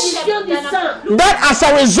curse that as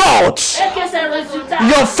a result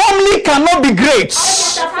your family cannot be great,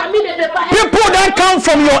 people that come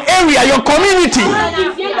from your area, your community,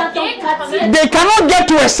 they cannot get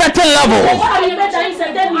to a certain level.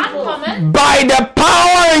 By the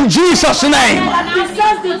power in Jesus' name,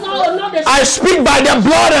 I speak by the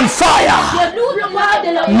blood and fire.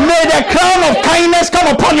 May the crown of kindness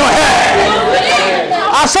come upon your head.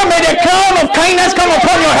 I said, may the crown of kindness come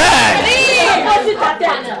upon your head.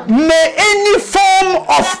 May any form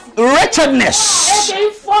of wretchedness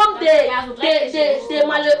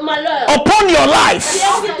upon your life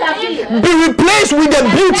be replaced with the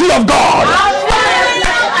beauty of God.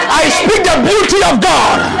 I speak the beauty of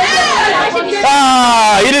God.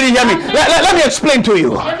 You didn't hear me. Let me explain to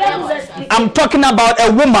you. I'm talking about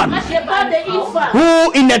a woman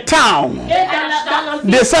who in the town,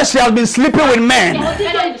 they said she has been sleeping with men.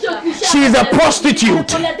 She is a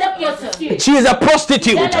prostitute. She is a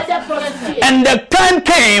prostitute. And the time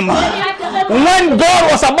came when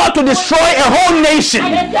God was about to destroy a whole nation.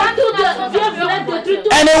 And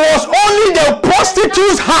it was only the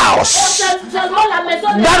prostitute's house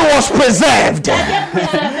that was preserved.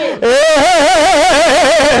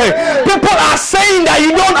 People are saying that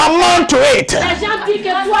you don't amount to it.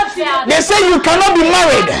 They say you cannot be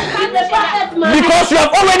married because you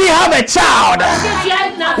have already have a child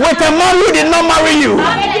with a man who did not marry you.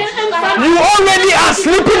 You already are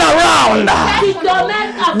sleeping around.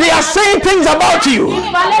 They are saying things about you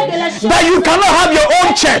that you cannot have your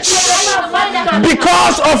own church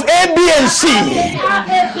because of A, B, and C.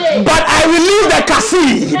 But I release the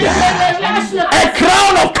Kassid, a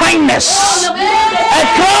crown of kindness, a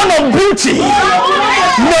crown of beauty.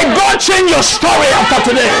 May God change your story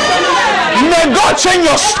after today. May God change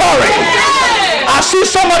your story. I see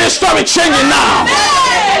somebody's story changing now.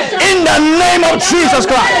 In the name of Jesus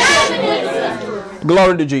Christ.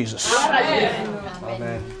 Glory to Jesus.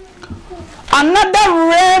 Amen. Another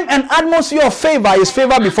realm and atmosphere of favor is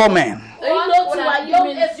favor before men.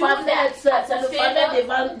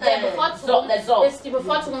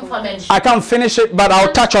 I can't finish it, but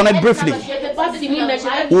I'll touch on it briefly.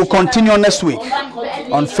 We'll continue next week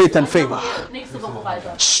on faith and favor.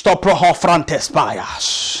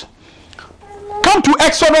 Come to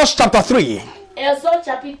Exodus chapter 3.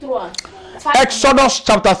 Exodus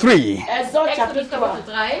chapter 3.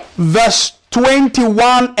 Verse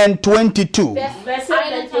 21 and 22.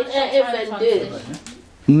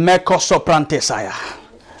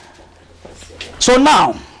 So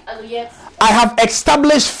now, I have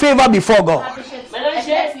established favor before God.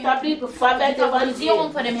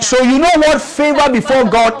 So you know what favor before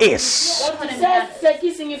God is.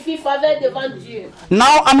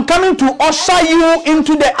 Now I'm coming to usher you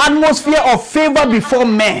into the atmosphere of favor before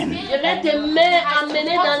men.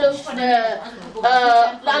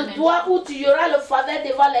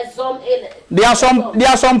 There are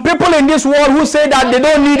some people in this world who say that they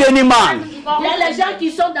don't need any man.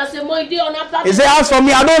 They say, as for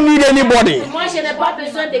me, I don't need anybody.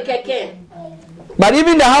 But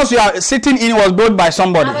even the house you are sitting in was built by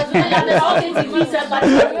somebody.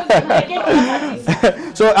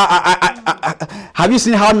 So have you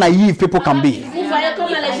seen how naive people can be?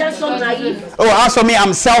 Oh, as for me,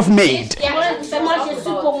 I'm self-made.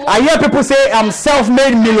 I hear people say I'm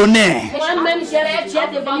self-made millionaire.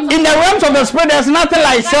 In the realms of the spirit, there's nothing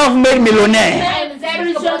like self-made millionaire.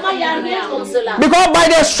 Because by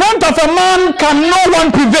the strength of a man can no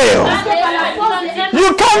one prevail.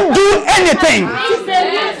 You can't do anything.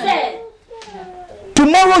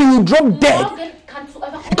 Tomorrow you drop dead.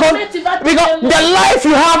 Because the life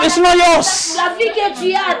you have is not yours.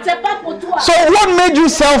 So what made you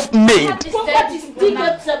self-made?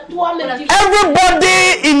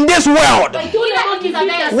 Everybody in this world,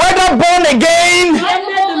 whether born again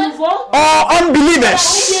or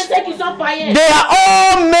unbelievers, they are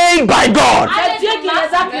all made by God.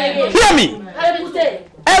 Hear me.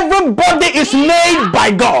 Everybody is made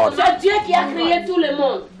by God.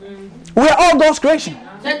 We are all God's creation.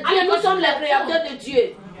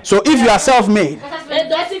 So if you are self-made,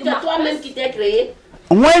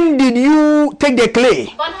 when did you take the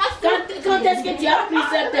clay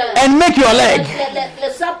and make your leg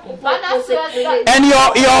and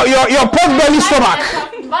your pot belly stomach?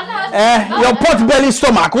 Your pot belly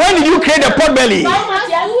stomach. When did you create the pot belly?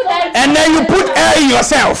 And then you put air in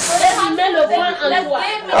yourself.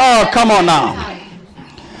 Oh, come on now.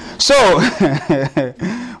 So,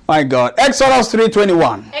 my God, Exodus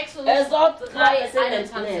 3:21.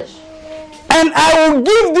 And I will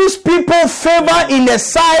give these people favor in the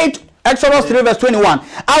sight. Exodus 3 verse 21.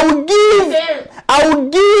 I will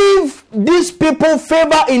give these people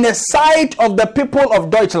favor in the sight of the people of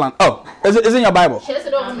Deutschland. Oh, is it in your Bible?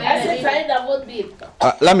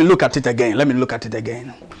 Let me look at it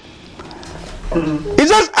again. It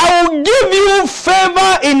says, I will give you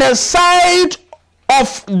favor in the sight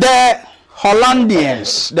of the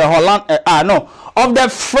Hollandians. Of the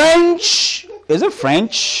French. Is it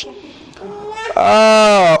French?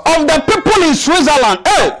 Of the people in Switzerland.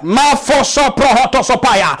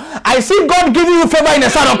 I see God giving you favor in the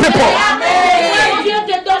sight of people.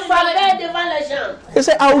 He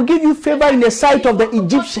said, I will give you favor in the sight of the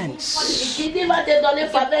Egyptians.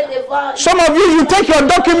 Some of you take your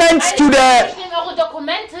documents to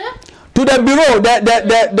to the bureau,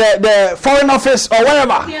 the foreign office or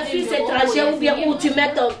wherever.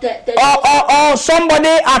 Or somebody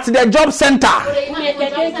at the job center.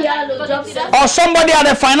 Or somebody at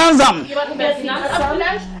the finance arm.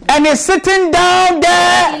 And is sitting down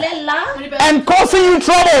there and causing you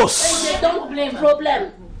troubles.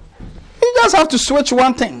 You just have to switch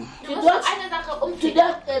one thing.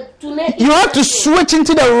 You have to switch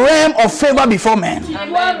into the realm of favor before men. Oh,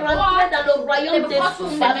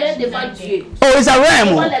 it's a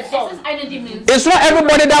realm. It's not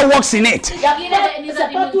everybody that walks in it.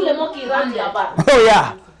 Oh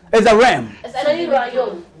yeah, it's a realm.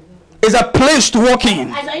 It's a place to walk in.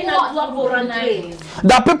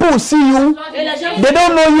 That people will see you. They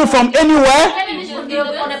don't know you from anywhere.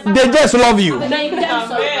 They just love you.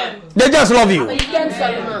 They just love you.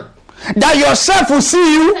 That yourself will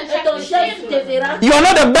see you. You are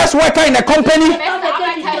not the best worker in the company,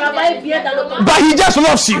 but he just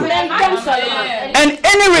loves you. And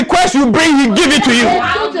any request you bring, he give it to you.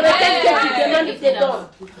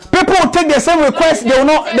 People will take the same request, they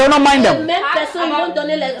will not mind them.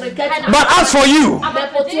 But as for you,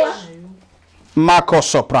 Marcos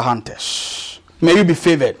Soprahantes, may you be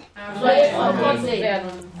favored.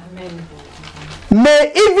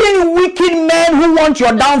 May even wicked men who want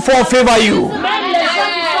your downfall favor you.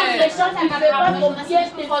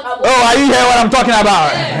 Oh, are you hearing what I'm talking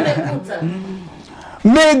about?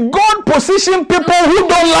 May God position people who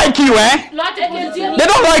don't like you, They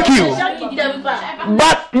don't like you.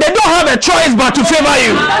 But they don't have a choice but to favor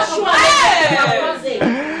you.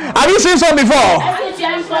 Have you seen some before?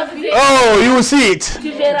 Oh, you will see it.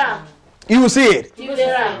 You will see it.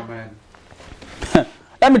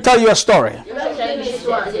 Let me tell you a story.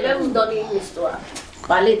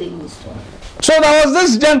 So there was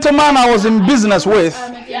this gentleman I was in business with.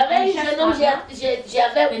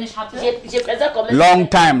 Long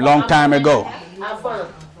time ago.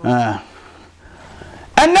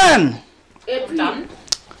 And then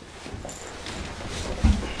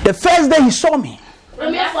the first day he saw me,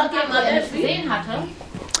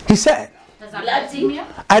 he said,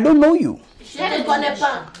 I don't know you.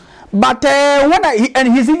 But and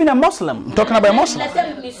he's even a Muslim. I'm talking about a Muslim.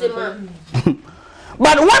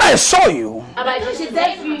 But when I saw you,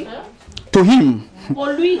 to him,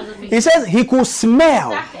 he says he could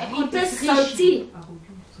smell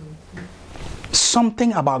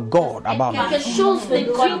something about God, about me.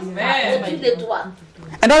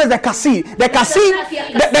 And that is the kassi. The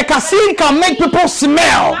kassi can make people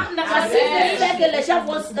smell.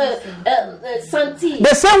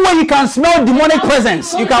 The same way you can smell demonic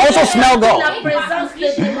presence, you can also smell God.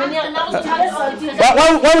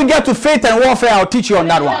 When we get to faith and warfare, I'll teach you on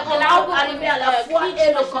that one.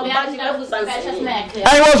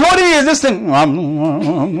 And he was holding this thing.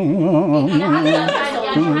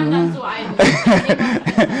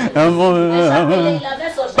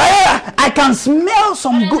 But yeah, I can smell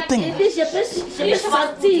some good thing.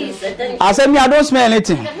 I said, me, I don't smell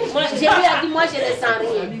anything.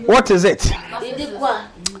 What is it?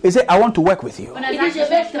 He said, I want to work with you.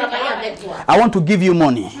 I want to give you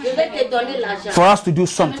money for us to do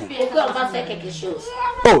something.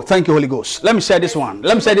 Oh, thank you, Holy Ghost. Let me share this one.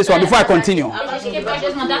 Before I continue.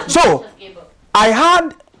 So, I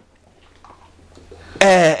had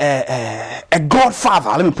a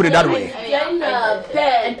godfather, let me put it that way.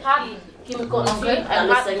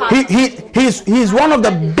 He's one of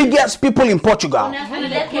the biggest people in Portugal.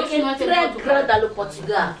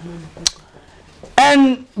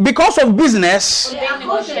 And because of business,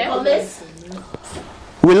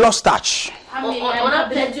 we lost touch.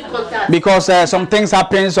 Because some things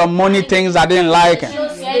happened, some money things I didn't like.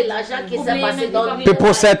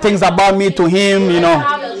 People said things about me to him,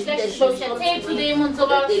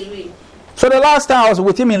 So the last time I was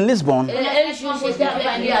with him in Lisbon,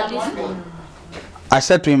 I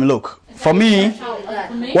said to him, look, for me,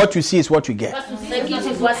 what you see is what you get.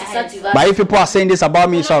 But if people are saying this about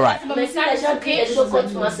me, it's all right.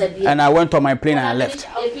 And I went on my plane and I left.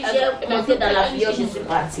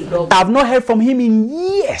 I've not heard from him in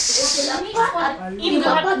years.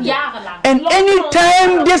 And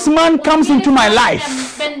anytime this man comes into my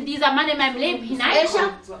life,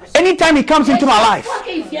 anytime he comes into my life,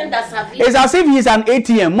 it's as if he's an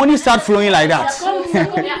ATM. Money starts flowing like that.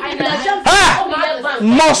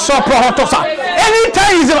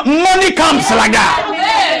 Anytime money comes like that.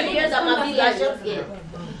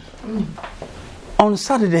 On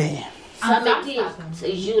Saturday,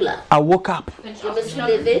 I woke up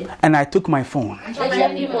and I took my phone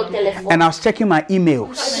and I was checking my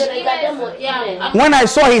emails. When I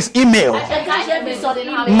saw his email,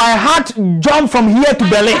 my heart jumped from here to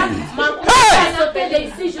Berlin. Hey!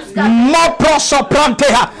 More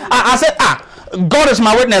prosopranteha. I said, God is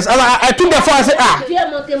my witness. I took the phone. I said,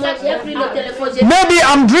 maybe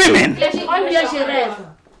I'm dreaming.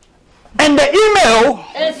 And the email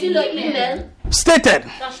stated,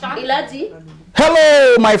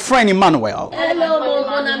 hello, my friend Emmanuel. Hello,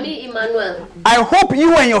 mon ami Emmanuel. I hope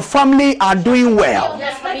you and your family are doing well.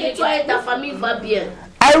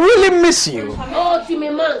 I really miss you. Oh, tu me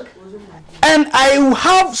manques. And I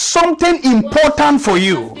have something important for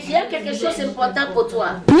you. J'ai quelque chose d'important pour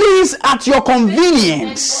toi. Please, at your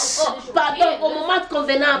convenience, Pardon, au moment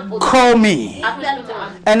convenable pour toi. call me. Appelle-moi.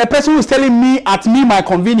 And the person who is telling me at me my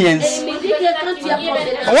convenience. Et il me dit que quand tu as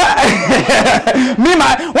convenable. What?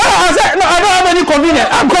 I said, no, I don't have any convenience.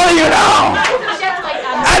 I'm calling you now.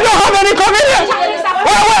 I don't have any convenience.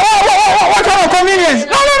 What kind of convenience?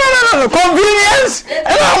 No. Convenience?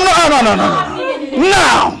 No.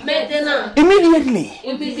 Now, immediately,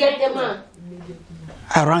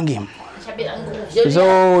 I rang him. He said,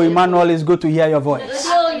 oh, Emmanuel, it's good to hear your voice.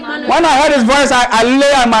 When I heard his voice, I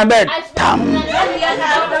lay on my bed. Tam.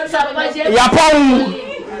 Yapong.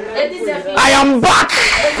 I am back.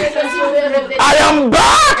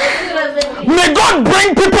 May God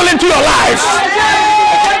bring people into your life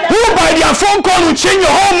who by their phone call will change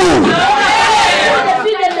your whole mood.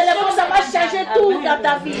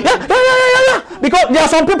 Yeah. Because there are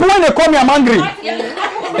some people when they call me, I'm angry. I'm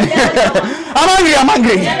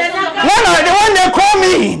angry. When they call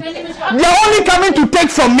me, they're only coming to take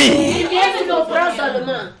from me.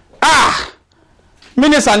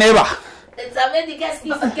 Minister neighbor.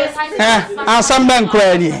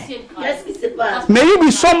 May you be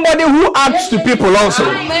somebody who acts to people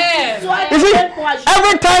also. You see,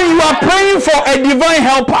 every time you are praying for a divine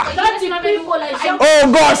helper,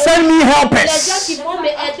 oh God, send me helpers.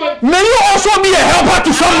 May you also be a helper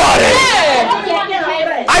to somebody.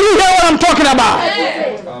 Are you hearing what I'm talking about?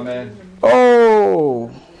 Amen. Oh.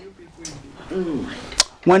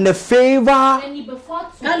 When the favor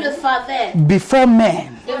before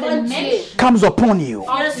men comes upon you.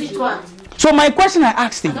 So my question I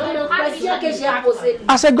asked him,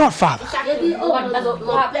 I said, God, Father,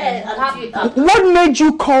 what made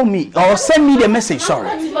you call me or send me the message? Sorry.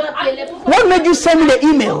 What made you send me the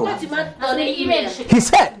email? He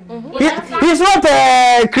said, he's not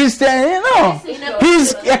a Christian,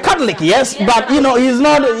 he's a Catholic, yes, but he's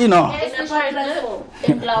not,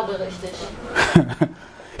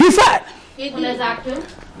 He said,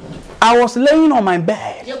 I was laying on my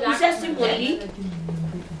bed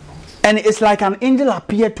and it's like an angel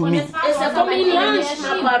appeared to me.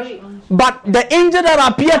 But the angel that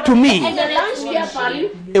appeared to me,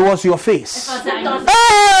 it was your face. Hey!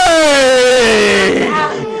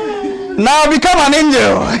 Now become an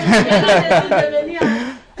angel.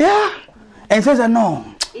 Yeah. And says, no.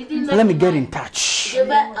 Let me get in touch.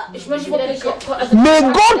 May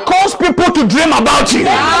God cause people to dream about you.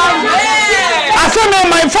 I said, may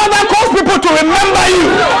my Father cause people to remember you.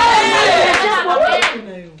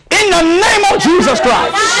 In the name of Jesus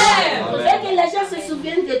Christ.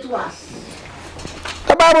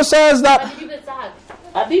 The Bible says that,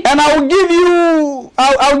 and I'll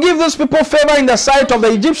give those people favor in the sight of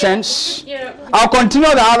the Egyptians. I'll continue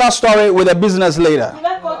the other story with the business later.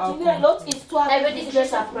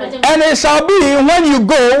 And it shall be when you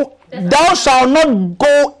go, thou shalt not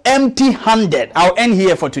go empty-handed. I'll end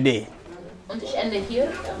here for today.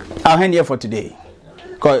 I'll end here for today.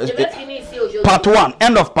 Part 1.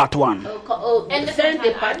 End of part 1.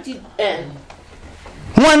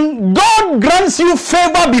 When God grants you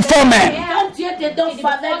favor before men,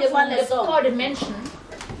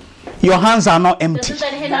 your hands are not empty.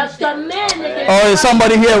 Oh, is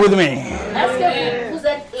somebody here with me?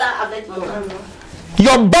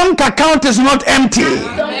 Your bank account is not empty.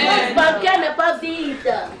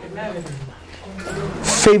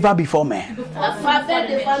 Favor before men.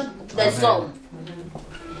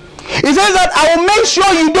 He says that I will make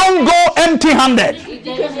sure you don't go empty-handed.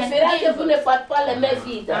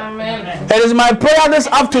 It is my prayer this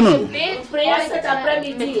afternoon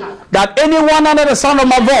that anyone under the sound of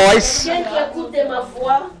my voice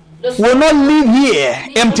will not leave here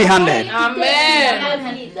empty-handed.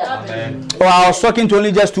 Amen. Oh, I was talking to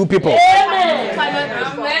only just 2 people. Amen.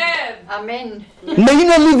 Amen. May you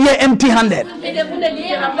not live here empty-handed. May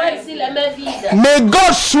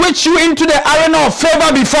God switch you into the arena of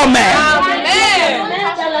favor before men. Amen.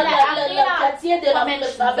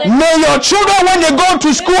 May your children, when they go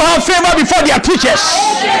to school, have favor before their teachers.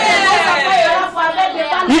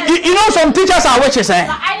 You know some teachers are witches, eh?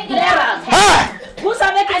 Vous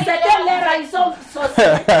savez que certains lèvres, ils sont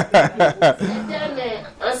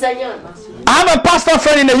enseignants. I have a pastor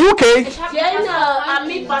friend in the UK,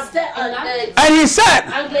 and he said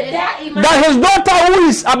that his daughter, who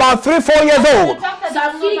is about 3-4 years old,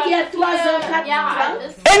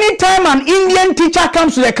 anytime an Indian teacher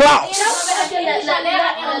comes to the class,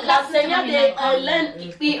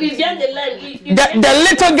 the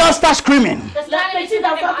little girl starts screaming.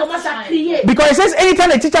 Because it says anytime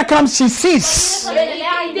the teacher comes, she sees.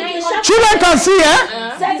 Children can see, Yeah.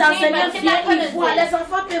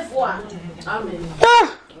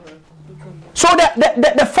 So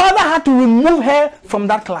the father had to remove her from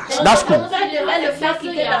that class, that school.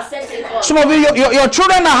 Some of you, your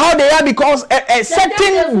children are how they are because a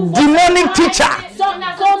certain demonic teacher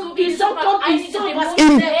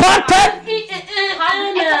imparted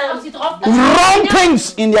wrong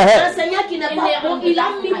things in their head.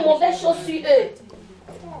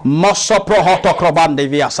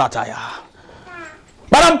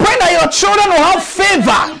 But I'm praying that your children will have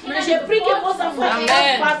favor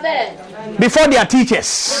before their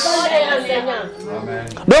teachers.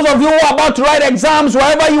 Those of you who are about to write exams,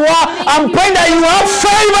 wherever you are, I'm praying that you have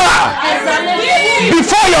favor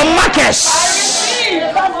before your markers.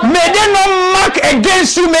 May they not mark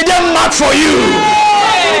against you, may they mark for you.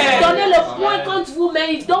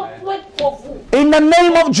 In the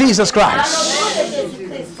name of Jesus Christ.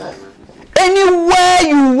 Anywhere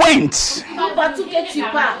you went,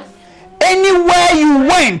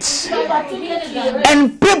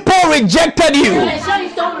 and people rejected you,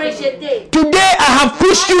 today I have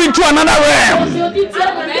pushed you into another realm.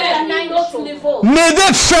 May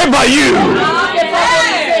they favor you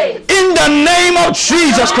in the name of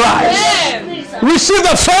Jesus Christ. Receive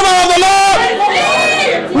the favor of the Lord.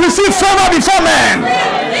 Receive favor before men.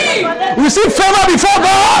 Receive favor before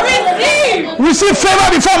God. Receive favor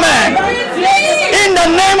before men. In the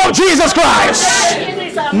name of Jesus Christ.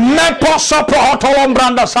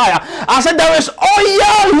 I said there is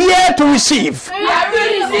oil here to receive.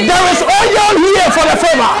 There is oil here for the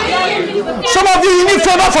favor. Some of you need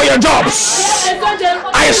favor for your jobs.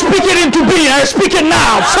 I speak it into being. I speak it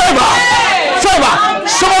now. Favor. Favor.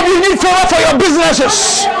 Some of you need favor for your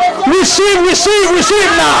businesses. Receive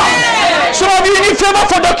now. Some of you need favor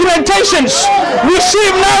for documentations.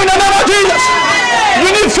 Receive now in the name of Jesus. You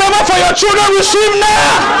need favor for your children. Receive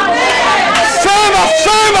now. Favor.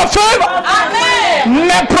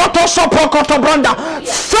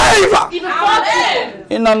 Favor.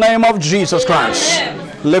 In the name of Jesus Christ.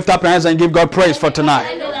 Lift up your hands and give God praise for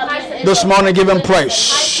tonight. This morning, give him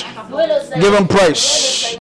praise. Give him praise.